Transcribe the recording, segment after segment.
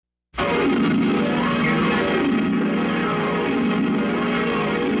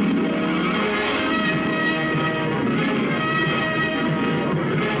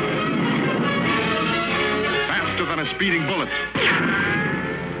Faster than a speeding bullet.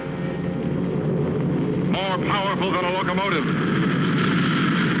 More powerful than a locomotive.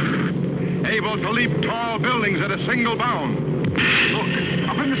 Able to leap tall buildings at a single bound. Look,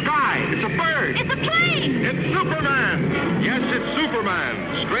 up in the sky. It's a bird. It's a plane. It's Superman. Yes, it's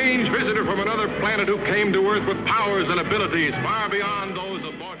Superman. Strange visitor from another planet who came to Earth with powers and abilities far beyond those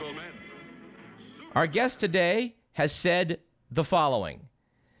of mortal men. Our guest today has said the following.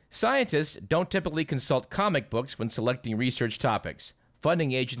 Scientists don't typically consult comic books when selecting research topics.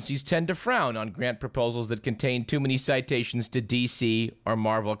 Funding agencies tend to frown on grant proposals that contain too many citations to DC or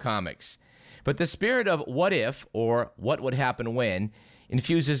Marvel comics. But the spirit of what if, or what would happen when,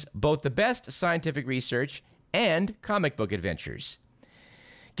 infuses both the best scientific research and comic book adventures.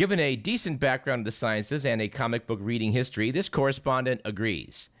 Given a decent background in the sciences and a comic book reading history, this correspondent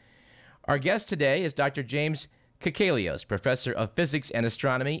agrees. Our guest today is Dr. James Kakalios, professor of physics and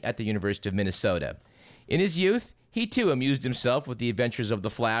astronomy at the University of Minnesota. In his youth, he too amused himself with the adventures of the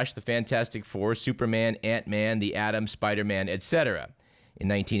Flash, the Fantastic Four, Superman, Ant-Man, the Atom, Spider-Man, etc. In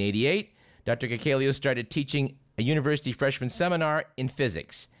 1988, Dr. Kakalios started teaching a university freshman seminar in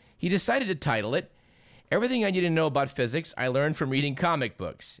physics. He decided to title it, Everything I Need to Know About Physics I Learned from Reading Comic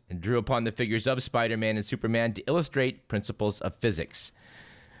Books, and drew upon the figures of Spider-Man and Superman to illustrate principles of physics.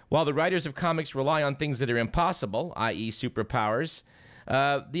 While the writers of comics rely on things that are impossible, i.e. superpowers,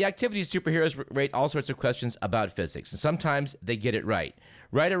 the activity of superheroes rate all sorts of questions about physics, and sometimes they get it right.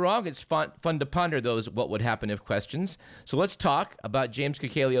 Right or wrong, it's fun to ponder those what would happen if questions. So let's talk about James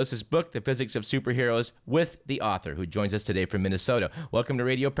Kakalios' book, The Physics of Superheroes, with the author, who joins us today from Minnesota. Welcome to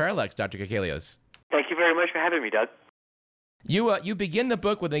Radio Parallax, Dr. Kakalios. Thank you very much for having me, Doug. You begin the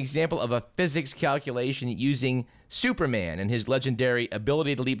book with an example of a physics calculation using Superman and his legendary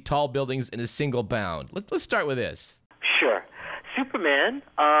ability to leap tall buildings in a single bound. Let's start with this. Sure. Superman,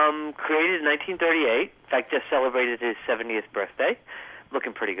 created in 1938. In fact, just celebrated his 70th birthday.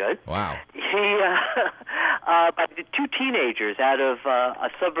 Looking pretty good. Wow. He, by the two teenagers out of a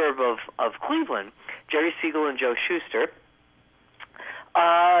suburb of Cleveland, Jerry Siegel and Joe Shuster.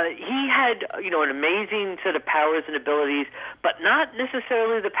 He had, an amazing set of powers and abilities, but not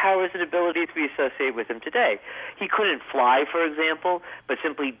necessarily the powers and abilities we associate with him today. He couldn't fly, for example, but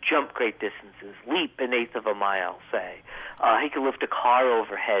simply jump great distances, leap an eighth of a mile, say. He could lift a car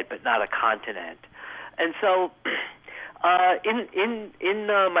overhead, but not a continent. And so, in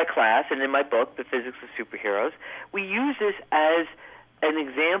my class and in my book, The Physics of Superheroes, we use this as an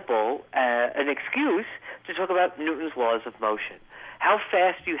example, an excuse to talk about Newton's laws of motion. How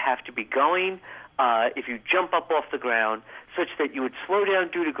fast you have to be going if you jump up off the ground such that you would slow down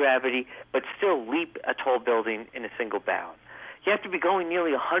due to gravity but still leap a tall building in a single bound. You have to be going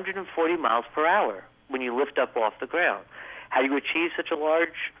nearly 140 miles per hour when you lift up off the ground. How do you achieve such a large,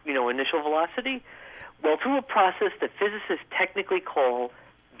 initial velocity? Well, through a process that physicists technically call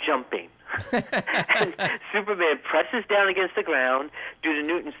jumping. And Superman presses down against the ground. Due to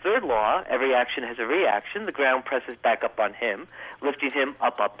Newton's third law, every action has a reaction. The ground presses back up on him, lifting him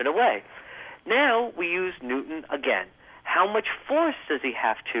up, and away. Now we use Newton again. How much force does he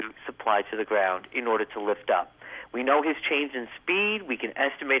have to supply to the ground in order to lift up? We know his change in speed. We can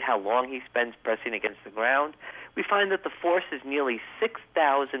estimate how long he spends pressing against the ground. We find that the force is nearly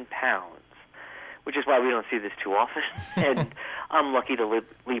 6,000 pounds, which is why we don't see this too often. And I'm lucky to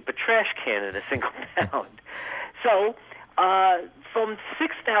leap a trash can in a single pound. So from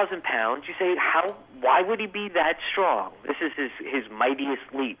 6,000 pounds, you say, why would he be that strong? This is his mightiest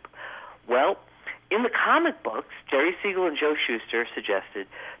leap. Well, in the comic books, Jerry Siegel and Joe Shuster suggested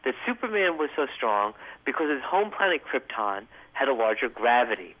that Superman was so strong because his home planet Krypton had a larger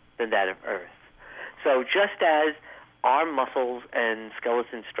gravity than that of Earth. So just as our muscles and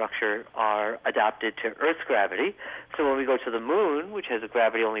skeleton structure are adapted to Earth's gravity, so when we go to the moon, which has a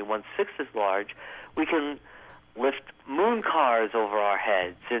gravity only 1/6 as large, we can lift moon cars over our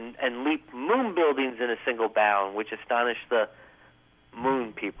heads and leap moon buildings in a single bound, which astonished the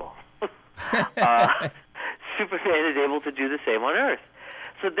moon people. Superman is able to do the same on Earth.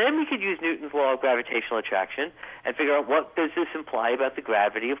 So then we could use Newton's law of gravitational attraction and figure out what does this imply about the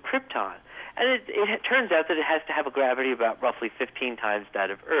gravity of Krypton. And it turns out that it has to have a gravity about roughly 15 times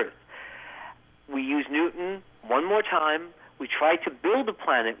that of Earth. We use Newton one more time. We try to build a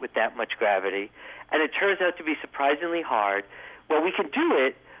planet with that much gravity, and it turns out to be surprisingly hard. Well, we can do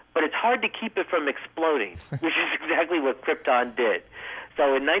it, but it's hard to keep it from exploding, which is exactly what Krypton did.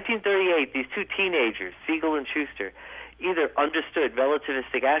 So in 1938, these two teenagers, Siegel and Shuster, either understood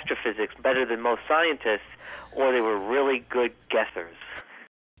relativistic astrophysics better than most scientists, or they were really good guessers.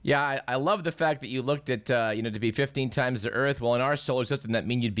 Yeah, I love the fact that you looked at, to be 15 times the Earth. Well, in our solar system, that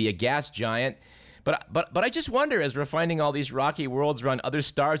means you'd be a gas giant. But I just wonder, as we're finding all these rocky worlds around other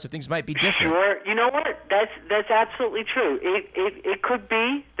stars, if things might be different. Sure. You know what? That's absolutely true. It could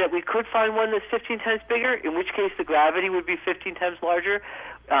be that we could find one that's 15 times bigger, in which case the gravity would be 15 times larger.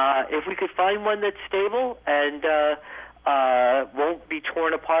 If we could find one that's stable and won't be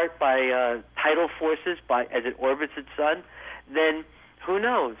torn apart by tidal forces as it orbits its sun, then who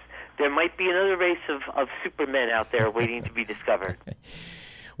knows? There might be another race of supermen out there waiting to be discovered.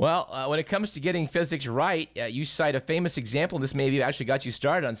 Well, when it comes to getting physics right, you cite a famous example, and this maybe actually got you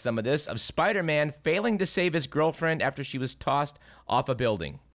started on some of this, of Spider-Man failing to save his girlfriend after she was tossed off a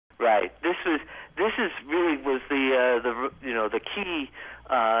building. Right. This really was the key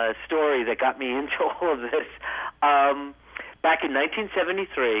story that got me into all of this. Back in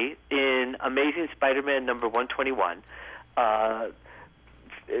 1973, in Amazing Spider-Man number 121,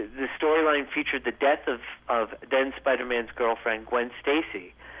 the storyline featured the death of then Spider-Man's girlfriend, Gwen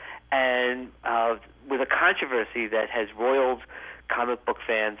Stacy, and with a controversy that has roiled comic book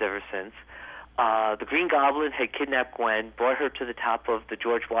fans ever since. The Green Goblin had kidnapped Gwen, brought her to the top of the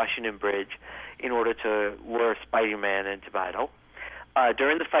George Washington Bridge in order to lure Spider-Man into battle.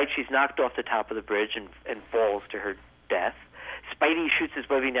 During the fight, she's knocked off the top of the bridge and falls to her death. Spidey shoots his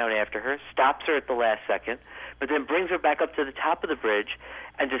webbing down after her, stops her at the last second, but then brings her back up to the top of the bridge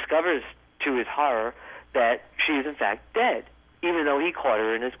and discovers, to his horror, that she is in fact dead, even though he caught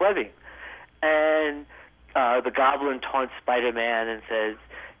her in his webbing. And the Goblin taunts Spider-Man and says,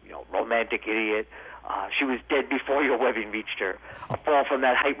 romantic idiot, she was dead before your webbing reached her. A fall from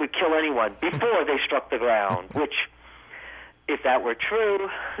that height would kill anyone before they struck the ground, which, if that were true,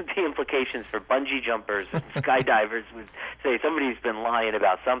 the implications for bungee jumpers and skydivers would say somebody's been lying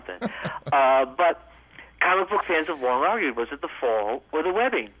about something. But comic book fans have long argued, was it the fall or the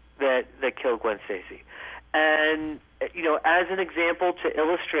webbing that killed Gwen Stacy? And, as an example to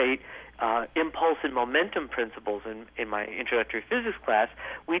illustrate impulse and momentum principles in my introductory physics class,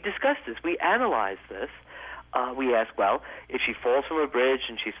 we discussed this. We analyzed this. We asked, well, if she falls from a bridge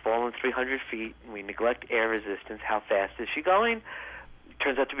and she's fallen 300 feet and we neglect air resistance, how fast is she going? It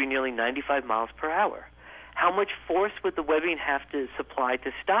turns out to be nearly 95 miles per hour. How much force would the webbing have to supply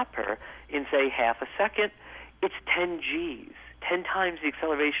to stop her in, say, half a second? It's 10 Gs, 10 times the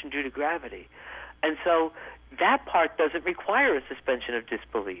acceleration due to gravity. And so that part doesn't require a suspension of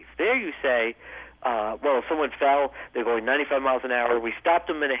disbelief. There you say, well, if someone fell, they're going 95 miles an hour, we stopped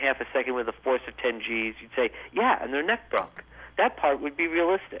them in a half a second with a force of 10 Gs, you'd say, yeah, and their neck broke. That part would be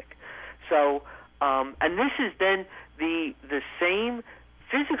realistic. So, and this is then the same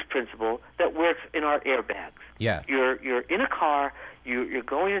physics principle that works in our airbags. Yeah. You're in a car, you're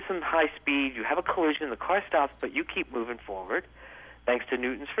going at some high speed, you have a collision, the car stops, but you keep moving forward. Thanks to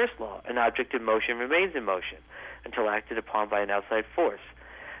Newton's first law, an object in motion remains in motion until acted upon by an outside force.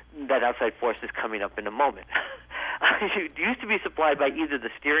 That outside force is coming up in a moment. It used to be supplied by either the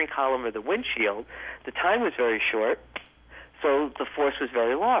steering column or the windshield. The time was very short, so the force was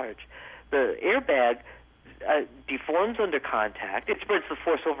very large. The airbag deforms under contact. It spreads the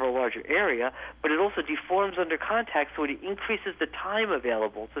force over a larger area, but it also deforms under contact, so it increases the time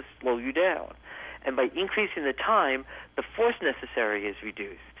available to slow you down. And by increasing the time, the force necessary is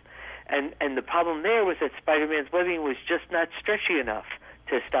reduced. And the problem there was that Spider-Man's webbing was just not stretchy enough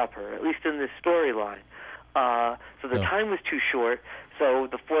to stop her, at least in this storyline. So the time was too short, so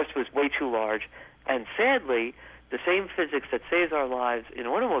the force was way too large. And sadly, the same physics that saves our lives in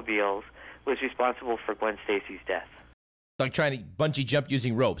automobiles was responsible for Gwen Stacy's death. It's like trying to bungee jump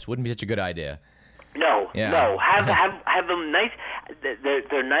using ropes. Wouldn't be such a good idea. No. Have them nice.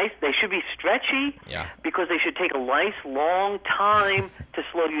 They're nice. They should be stretchy. Yeah. Because they should take a nice long time to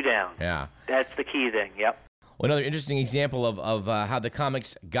slow you down. Yeah. That's the key thing. Yep. Well, another interesting example of how the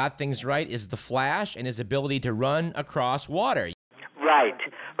comics got things right is the Flash and his ability to run across water. Right.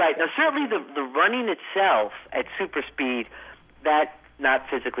 Now, certainly the running itself at super speed, that's not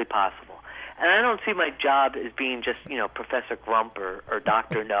physically possible. And I don't see my job as being just, Professor Grump or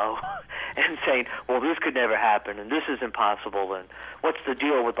Dr. No and saying, well, this could never happen and this is impossible and what's the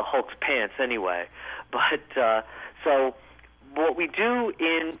deal with the Hulk's pants anyway? But so what we do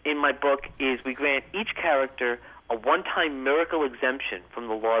in my book is we grant each character a one-time miracle exemption from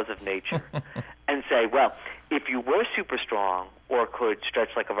the laws of nature and say, well, if you were super strong or could stretch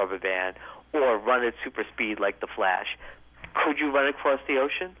like a rubber band or run at super speed like the Flash, could you run across the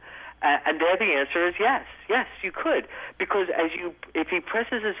ocean? And there the answer is yes. Yes, you could. Because if he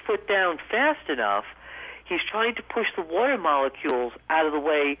presses his foot down fast enough, he's trying to push the water molecules out of the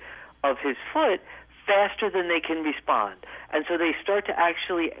way of his foot faster than they can respond. And so they start to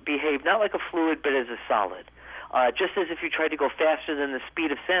actually behave not like a fluid, but as a solid. Just as if you try to go faster than the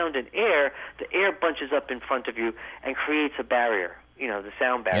speed of sound in air, the air bunches up in front of you and creates a barrier, the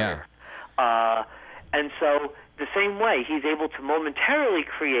sound barrier. Yeah. And so the same way, he's able to momentarily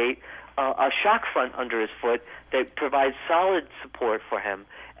create a shock front under his foot that provides solid support for him,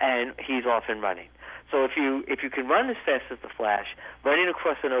 and he's off and running. So if you can run as fast as the Flash, running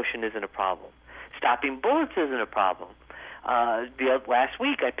across an ocean isn't a problem. Stopping bullets isn't a problem. Last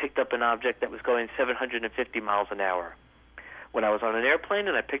week, I picked up an object that was going 750 miles an hour when I was on an airplane,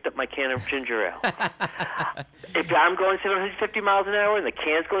 and I picked up my can of ginger ale. If I'm going 750 miles an hour and the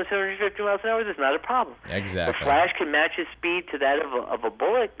can's going 750 miles an hour, there's not a problem. Exactly. The Flash can match his speed to that of a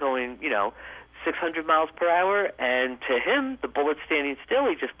bullet going, 600 miles per hour, and to him, the bullet's standing still.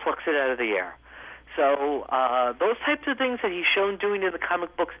 He just plucks it out of the air. So those types of things that he's shown doing in the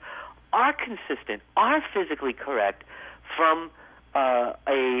comic books are consistent, are physically correct from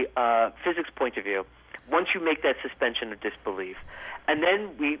a physics point of view, once you make that suspension of disbelief. And then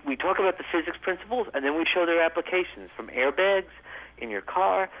we talk about the physics principles, and then we show their applications, from airbags in your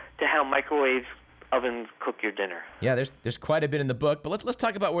car to how microwaves ovens cook your dinner. Yeah, there's quite a bit in the book, but let's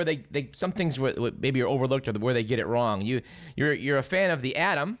talk about where they some things maybe are overlooked or where they get it wrong. You're a fan of the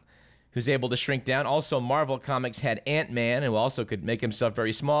Atom, who's able to shrink down. Also, Marvel Comics had Ant-Man, who also could make himself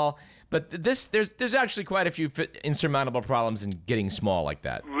very small. But there's actually quite a few insurmountable problems in getting small like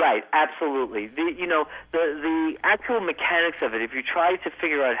that. Right, absolutely. The actual mechanics of it, if you try to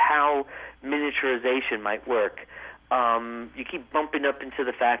figure out how miniaturization might work, you keep bumping up into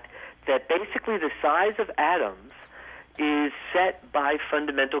the fact that basically the size of atoms is set by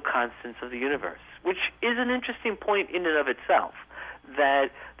fundamental constants of the universe, which is an interesting point in and of itself, that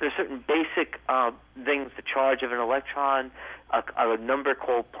there are certain basic things, the charge of an electron, a number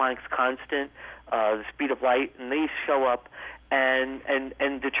called Planck's constant, the speed of light, and these show up and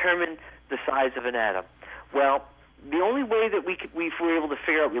determine the size of an atom. Well, the only way that we were able to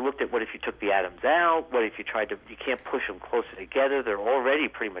figure out, we looked at what if you took the atoms out, what if you can't push them closer together, they're already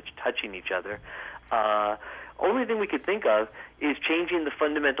pretty much touching each other. Only thing we could think of is changing the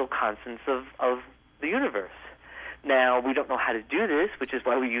fundamental constants of the universe. Now, we don't know how to do this, which is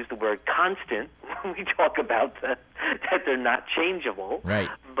why we use the word constant when we talk about that they're not changeable. Right.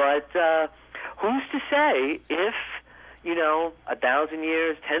 But who's to say if, 1,000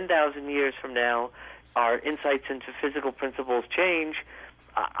 years, 10,000 years from now, our insights into physical principles change?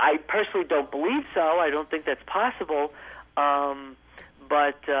 I personally don't believe so. I don't think that's possible.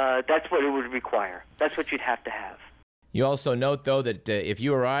 But that's what it would require. That's what you'd have to have. You also note, though, that if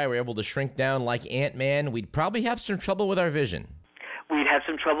you or I were able to shrink down like Ant-Man, we'd probably have some trouble with our vision. We'd have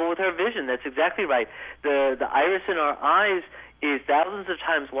some trouble with our vision. That's exactly right. The iris in our eyes is thousands of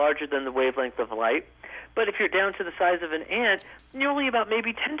times larger than the wavelength of light. But if you're down to the size of an ant, you're only about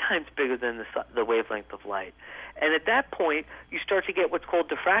maybe 10 times bigger than the wavelength of light. And at that point, you start to get what's called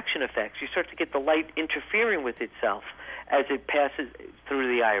diffraction effects. You start to get the light interfering with itself as it passes through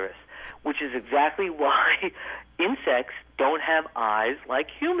the iris, which is exactly why insects don't have eyes like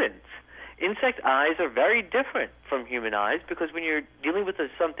humans. Insect eyes are very different from human eyes because when you're dealing with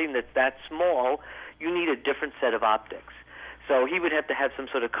something that's that small, you need a different set of optics. So he would have to have some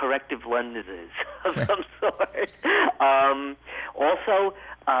sort of corrective lenses of some sort. Also,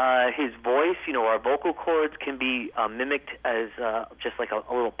 his voice, our vocal cords can be mimicked as just like a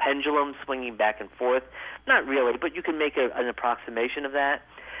little pendulum swinging back and forth. Not really, but you can make an approximation of that.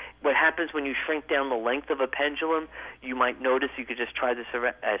 What happens when you shrink down the length of a pendulum, you might notice, you could just try this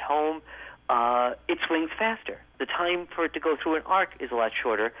at home, it swings faster. The time for it to go through an arc is a lot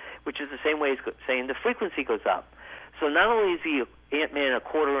shorter, which is the same way as saying the frequency goes up. So not only is the Ant-Man a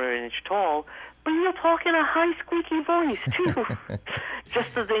quarter of an inch tall, but you're talking a high squeaky voice, too.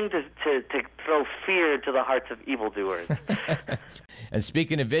 Just the thing to throw fear into the hearts of evildoers. And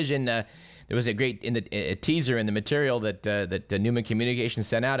speaking of vision, there was a great a teaser in the material that Newman Communications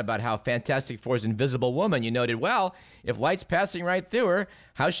sent out about how Fantastic Four's Invisible Woman. You noted, well, if light's passing right through her,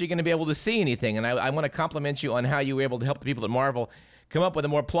 how's she going to be able to see anything? And I want to compliment you on how you were able to help the people at Marvel come up with a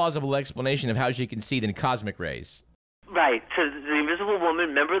more plausible explanation of how she can see than cosmic rays. Right. So the Invisible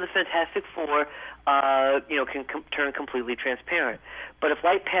Woman, member of the Fantastic Four, can turn completely transparent. But if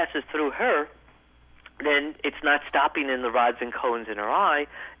light passes through her, then it's not stopping in the rods and cones in her eye.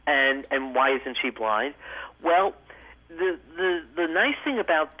 And why isn't she blind? Well, the nice thing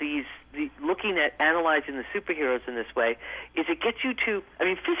about looking at analyzing the superheroes in this way is it gets you to,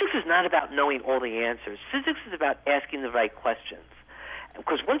 physics is not about knowing all the answers. Physics is about asking the right questions.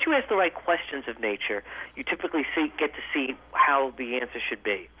 Because once you ask the right questions of nature, you typically get to see how the answer should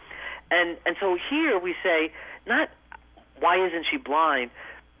be. And so here we say, not why isn't she blind?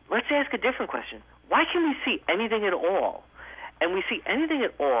 Let's ask a different question. Why can we see anything at all? And we see anything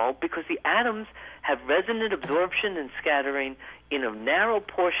at all because the atoms have resonant absorption and scattering in a narrow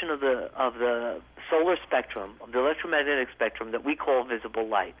portion of the solar spectrum, of the electromagnetic spectrum that we call visible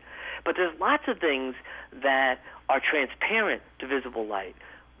light. But there's lots of things that are transparent to visible light.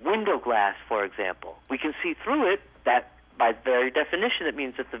 Window glass, for example. We can see through it. That, by very definition, it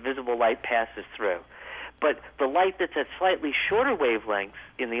means that the visible light passes through. But the light that's at slightly shorter wavelengths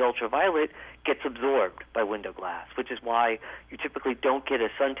in the ultraviolet gets absorbed by window glass, which is why you typically don't get a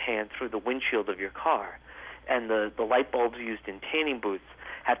suntan through the windshield of your car. And the light bulbs used in tanning booths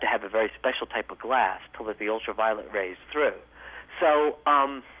have to have a very special type of glass to let the ultraviolet rays through. So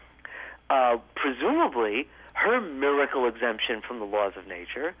presumably, her miracle exemption from the laws of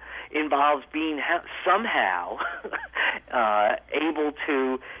nature involves being somehow able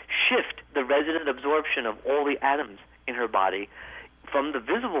to shift the resonant absorption of all the atoms in her body from the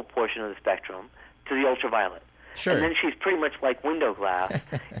visible portion of the spectrum to the ultraviolet. Sure. And then she's pretty much like window glass,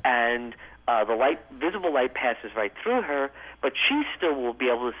 and the visible light passes right through her, but she still will be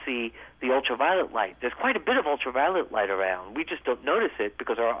able to see the ultraviolet light. There's quite a bit of ultraviolet light around. We just don't notice it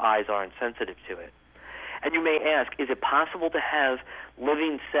because our eyes aren't sensitive to it. And you may ask, is it possible to have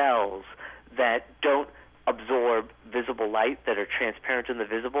living cells that don't absorb visible light, that are transparent in the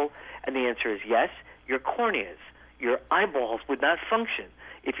visible? And the answer is yes. Your corneas, your eyeballs would not function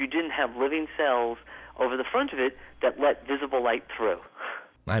if you didn't have living cells over the front of it that let visible light through.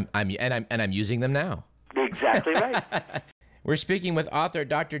 I'm using them now. Exactly right. We're speaking with author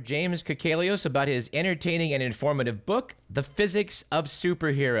Dr. James Kokelios about his entertaining and informative book, The Physics of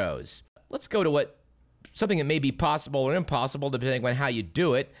Superheroes. Let's go to something that may be possible or impossible depending on how you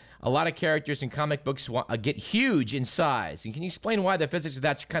do it. A lot of characters in comic books get huge in size. And can you explain why the physics of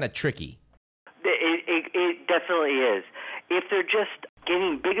that's kind of tricky? It definitely is. If they're just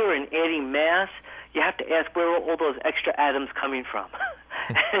getting bigger and adding mass, you have to ask, where are all those extra atoms coming from?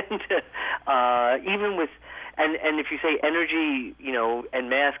 And even with, and if you say energy, and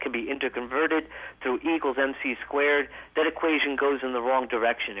mass can be interconverted through E equals mc squared, that equation goes in the wrong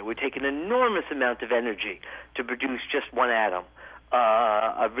direction. It would take an enormous amount of energy to produce just one atom,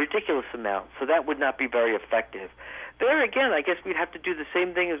 a ridiculous amount. So that would not be very effective. There again, I guess we'd have to do the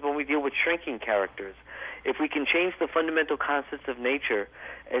same thing as when we deal with shrinking characters. If we can change the fundamental constants of nature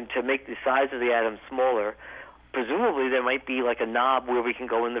and to make the size of the atom smaller, presumably there might be like a knob where we can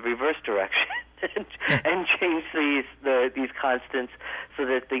go in the reverse direction and change these constants so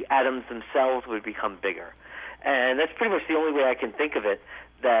that the atoms themselves would become bigger. And that's pretty much the only way I can think of it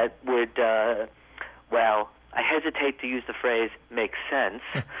that would, I hesitate to use the phrase make sense,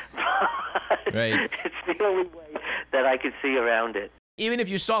 but right. It's the only way that I could see around it. Even if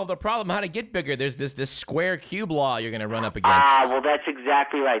you solve the problem, how to get bigger, there's this square cube law you're going to run up against. Well, that's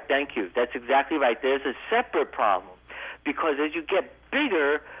exactly right. Thank you. That's exactly right. There's a separate problem because as you get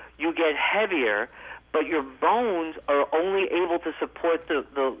bigger, you get heavier, but your bones are only able to support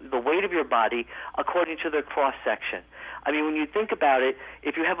the weight of your body according to their cross-section. I mean, when you think about it,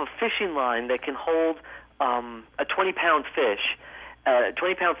 if you have a fishing line that can hold a 20-pound fish, a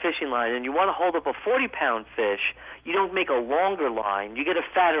 20-pound fishing line, and you want to hold up a 40-pound fish, you don't make a longer line. You get a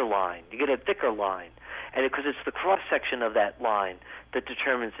fatter line. You get a thicker line. And because it's the cross-section of that line that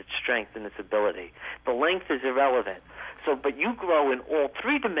determines its strength and its ability. The length is irrelevant. But you grow in all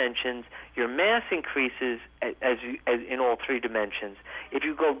three dimensions. Your mass increases as in all three dimensions. If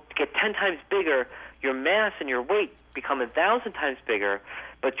you get 10 times bigger, your mass and your weight become 1,000 times bigger,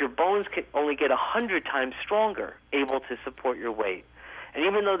 but your bones can only get 100 times stronger, able to support your weight. And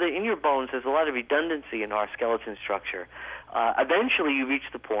even though in your bones there's a lot of redundancy in our skeleton structure, eventually you reach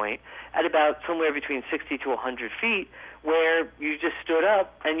the point at about somewhere between 60 to 100 feet where you just stood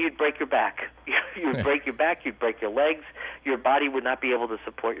up and you'd break your back. You'd break your back, you'd break your legs, your body would not be able to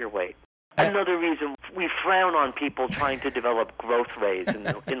support your weight. Another reason we frown on people trying to develop growth rays in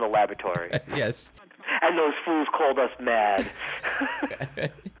the laboratory. Yes. And those fools called us mad.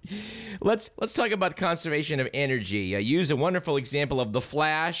 Let's talk about conservation of energy. Use a wonderful example of the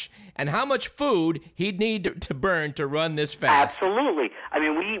Flash and how much food he'd need to burn to run this fast. Absolutely. I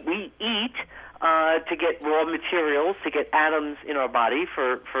mean, we eat to get raw materials, to get atoms in our body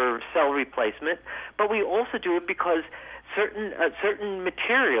for cell replacement, but we also do it because certain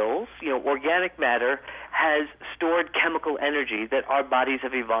materials, organic matter, has stored chemical energy that our bodies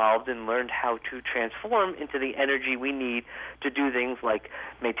have evolved and learned how to transform into the energy we need to do things like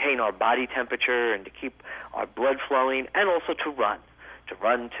maintain our body temperature and to keep our blood flowing and also to run to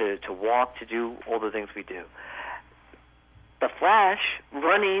run, to walk, to do all the things we do. The Flash,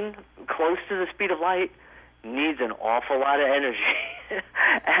 running close to the speed of light, needs an awful lot of energy.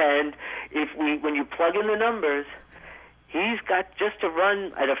 And when you plug in the numbers, he's got, just to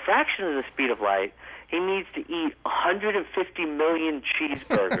run at a fraction of the speed of light, he needs to eat 150 million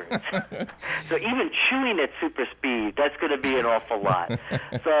cheeseburgers. So even chewing at super speed, that's going to be an awful lot.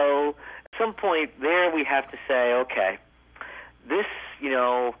 So at some point there we have to say, okay, this,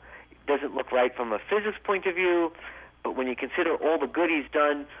 doesn't look right from a physics point of view, but when you consider all the good he's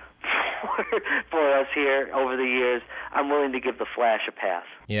done for us here over the years, I'm willing to give the Flash a pass.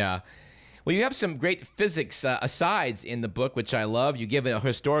 Yeah. Well, you have some great physics asides in the book, which I love. You give a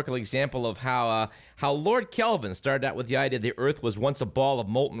historical example of how Lord Kelvin started out with the idea the Earth was once a ball of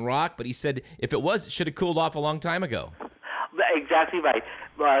molten rock, but he said if it was, it should have cooled off a long time ago. Exactly right.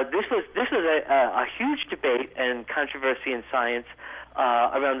 This was a huge debate and controversy in science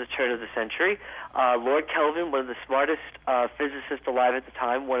around the turn of the century. Lord Kelvin, one of the smartest physicists alive at the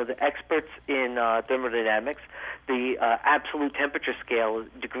time, one of the experts in thermodynamics, the absolute temperature scale,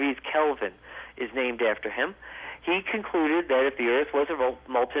 degrees Kelvin, is named after him. He concluded that if the Earth was a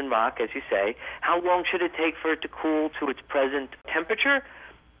molten rock, as you say, how long should it take for it to cool to its present temperature?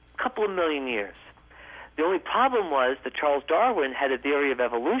 A couple of million years. The only problem was that Charles Darwin had a theory of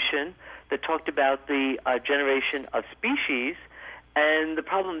evolution that talked about the generation of species, and the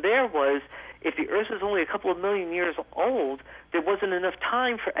problem there was if the Earth was only a couple of million years old, there wasn't enough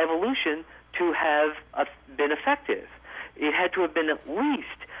time for evolution to have been effective. It had to have been at least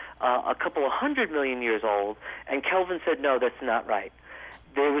a couple of 100 million years old, and Kelvin said, no, that's not right.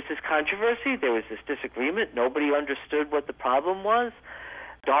 There was this controversy, there was this disagreement, nobody understood what the problem was.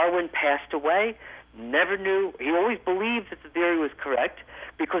 Darwin passed away, never knew, he always believed that the theory was correct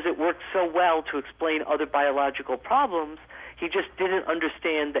because it worked so well to explain other biological problems. He just didn't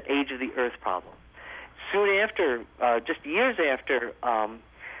understand the age of the Earth problem. Soon after, just years after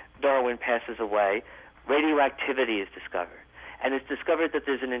Darwin passes away, radioactivity is discovered. And it's discovered that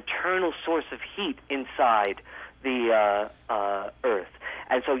there's an internal source of heat inside the Earth.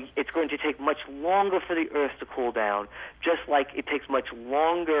 And so it's going to take much longer for the Earth to cool down, just like it takes much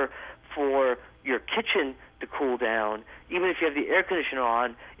longer for your kitchen to cool down, even if you have the air conditioner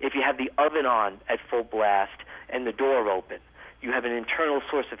on, if you have the oven on at full blast and the door open. You have an internal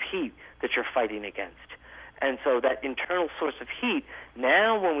source of heat that you're fighting against. And so that internal source of heat,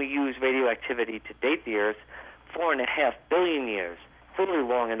 now when we use radioactivity to date the Earth, 4.5 billion years, clearly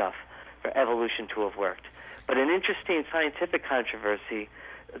long enough for evolution to have worked. But an interesting scientific controversy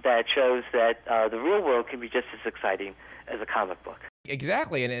that shows that the real world can be just as exciting as a comic book.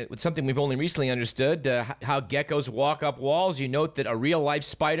 Exactly, and it's something we've only recently understood, how geckos walk up walls. You note that a real-life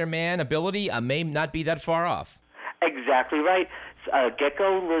Spider-Man ability may not be that far off. Exactly right.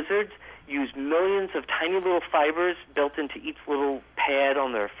 Gecko lizards use millions of tiny little fibers built into each little pad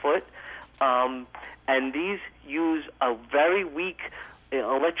on their foot, and these use a very weak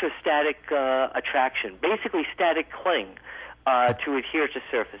electrostatic attraction, basically static cling, to adhere to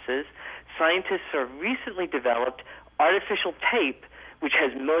surfaces. Scientists have recently developed artificial tape, which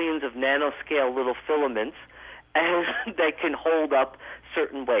has millions of nanoscale little filaments, and that can hold up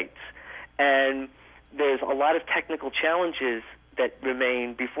certain weights. And there's a lot of technical challenges that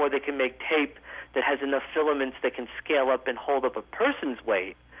remain before they can make tape that has enough filaments that can scale up and hold up a person's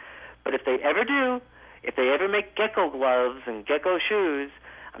weight. But if they ever do, if they ever make gecko gloves and gecko shoes,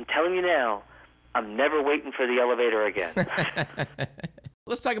 I'm telling you now, I'm never waiting for the elevator again.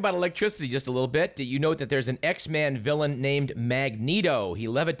 Let's talk about electricity just a little bit. You note that there's an X-Man villain named Magneto. He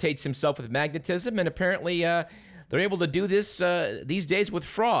levitates himself with magnetism, and apparently they're able to do this these days with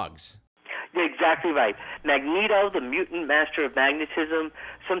frogs. You're exactly right. Magneto, the mutant master of magnetism,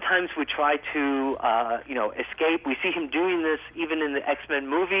 sometimes we try to, escape. We see him doing this even in the X-Men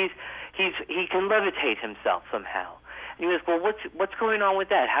movies. He can levitate himself somehow. And you ask, well, what's going on with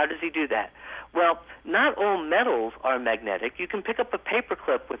that? How does he do that? Well, not all metals are magnetic. You can pick up a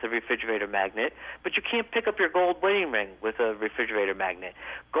paperclip with a refrigerator magnet, but you can't pick up your gold wedding ring with a refrigerator magnet.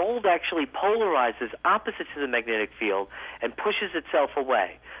 Gold actually polarizes opposite to the magnetic field and pushes itself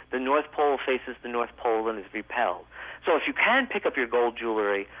away. The North Pole faces the North Pole and is repelled. So if you can pick up your gold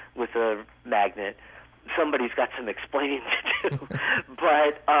jewelry with a magnet, somebody's got some explaining to do.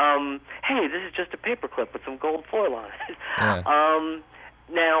 But, hey, this is just a paperclip with some gold foil on it. Yeah.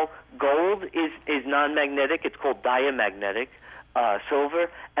 Now, gold is non-magnetic. It's called diamagnetic. Silver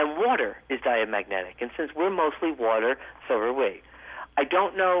and water is diamagnetic. And since we're mostly water, so are we. I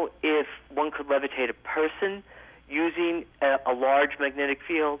don't know if one could levitate a person using a large magnetic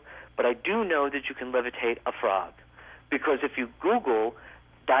field, but I do know that you can levitate a frog. because if you Google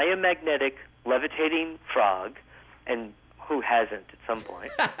diamagnetic levitating frog, and who hasn't at some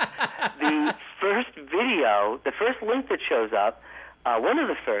point, the first video, the first link that shows up, one of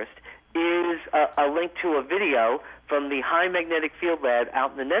the first, is a link to a video from the High Magnetic Field Lab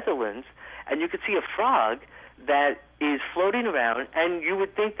out in the Netherlands, and you could see a frog that is floating around, and you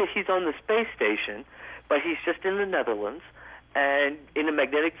would think that he's on the space station, but he's just in the Netherlands, and in a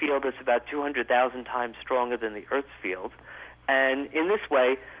magnetic field that's about 200,000 times stronger than the Earth's field, and in this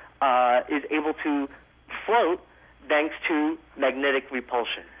way is able to float thanks to magnetic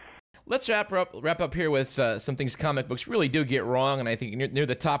repulsion. Let's wrap up here with some things comic books really do get wrong, and I think near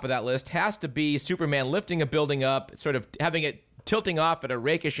the top of that list has to be Superman lifting a building up, sort of having it tilting off at a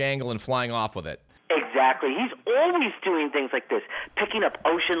rakish angle and flying off with it. Exactly. He's always doing things like this, picking up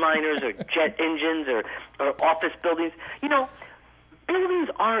ocean liners or jet engines or office buildings. You know, buildings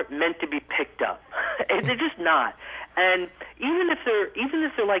aren't meant to be picked up. They're just not. And even if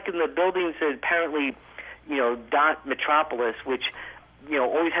they're like in the buildings that apparently, you know, dot Metropolis, which, you know,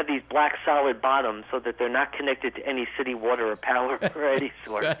 always have these black solid bottoms so that they're not connected to any city water or power or any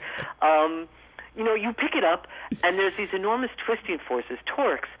sort. You know, you pick it up, and there's these enormous twisting forces,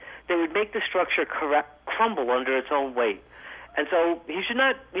 torques, that would make the structure crumble under its own weight. And so he should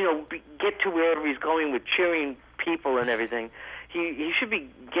not, you know, get to wherever he's going with cheering people and everything. He should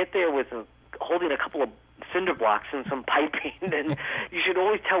get there with holding a couple of cinder blocks and some piping, and you should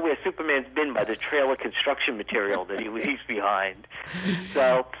always tell where Superman's been by the trail of construction material that he leaves behind.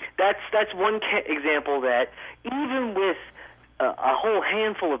 So that's one example that even with a whole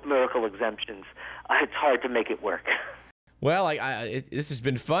handful of miracle exemptions, it's hard to make it work. Well, this has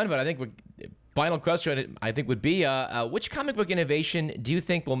been fun, but I think final question I think would be, which comic book innovation do you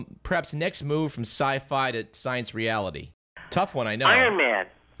think will perhaps next move from sci-fi to science reality? Tough one, I know. Iron Man.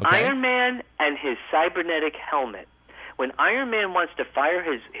 Okay. Iron Man and his cybernetic helmet. When Iron Man wants to fire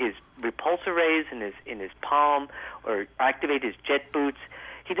his repulsor rays in his palm or activate his jet boots,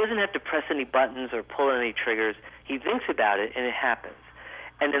 he doesn't have to press any buttons or pull any triggers. He thinks about it, and it happens.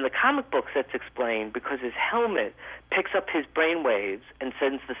 And in the comic books, that's explained because his helmet picks up his brain waves and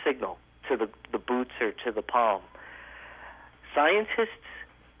sends the signal to the boots or to the palm. Scientists,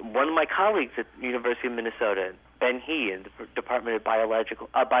 one of my colleagues at the University of Minnesota, Ben He, in the Department of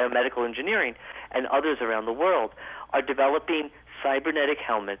Biomedical Engineering, and others around the world, are developing cybernetic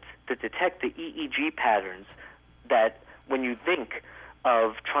helmets that detect the EEG patterns that when you think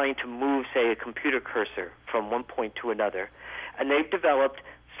of trying to move, say, a computer cursor from one point to another. And they've developed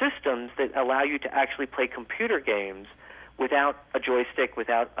systems that allow you to actually play computer games without a joystick,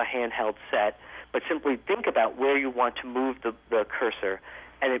 without a handheld set, but simply think about where you want to move the cursor,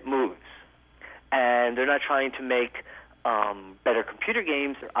 and it moves. And they're not trying to make better computer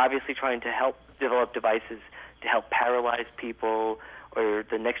games. They're obviously trying to help develop devices to help paralyze people or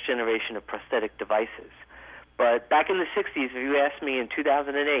the next generation of prosthetic devices. But back in the 60s, if you asked me in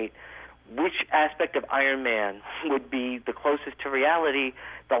 2008, which aspect of Iron Man would be the closest to reality,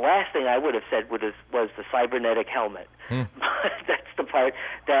 the last thing I would have said was the cybernetic helmet. That's the part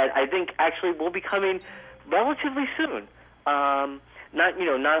that I think actually will be coming relatively soon.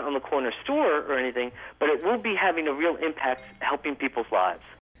 Not on the corner store or anything, but it will be having a real impact helping people's lives.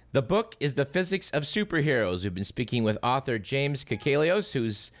 The book is The Physics of Superheroes. We've been speaking with author James Kakalios,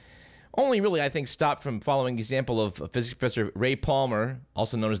 who's only really, I think, stopped from following the example of physics professor Ray Palmer,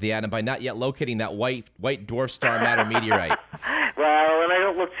 also known as the Atom, by not yet locating that white dwarf star matter meteorite. Well, and I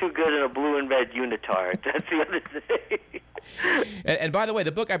don't look too good in a blue and red unitard. That's the other thing. And by the way,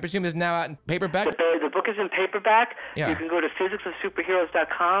 the book, I presume, is now out in paperback? The book is in paperback. Yeah. You can go to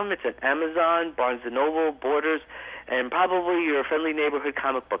physicsofsuperheroes.com. It's at Amazon, Barnes & Noble, Borders, and probably your friendly neighborhood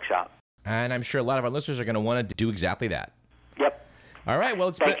comic book shop. And I'm sure a lot of our listeners are going to want to do exactly that. Yep. All right.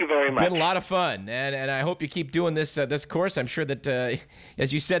 Well, Thank you very much. Been a lot of fun, and I hope you keep doing this course. I'm sure that,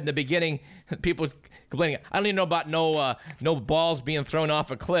 as you said in the beginning, people complaining, I don't even know about no balls being thrown off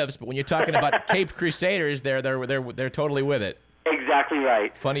of cliffs, but when you're talking about Caped Crusaders, they're totally with it. Exactly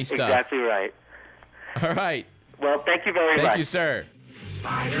right. Funny stuff. Exactly right. All right. Well, thank you very much. Thank you, sir.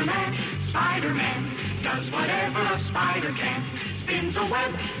 Spider-Man does whatever a spider can. Spins a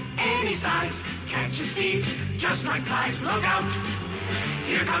web any size, catches thieves just like flies. Look out,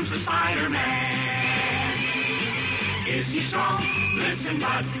 here comes the Spider-Man. Is he strong? Listen,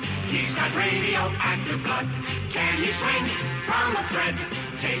 bud, he's got radioactive blood. Can he swing from a thread?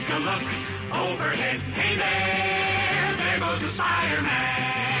 Take a look overhead. Hey there goes the Spider-Man.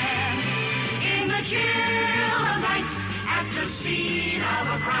 In the chill of night, at the scene of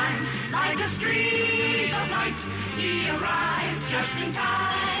a crime, like a streak of light, he arrives just in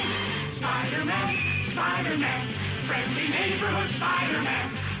time. Spider-Man, Spider-Man, friendly neighborhood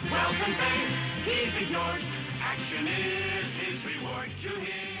Spider-Man. Wealth and fame, he's ignored. Action is his reward to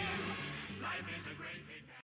him.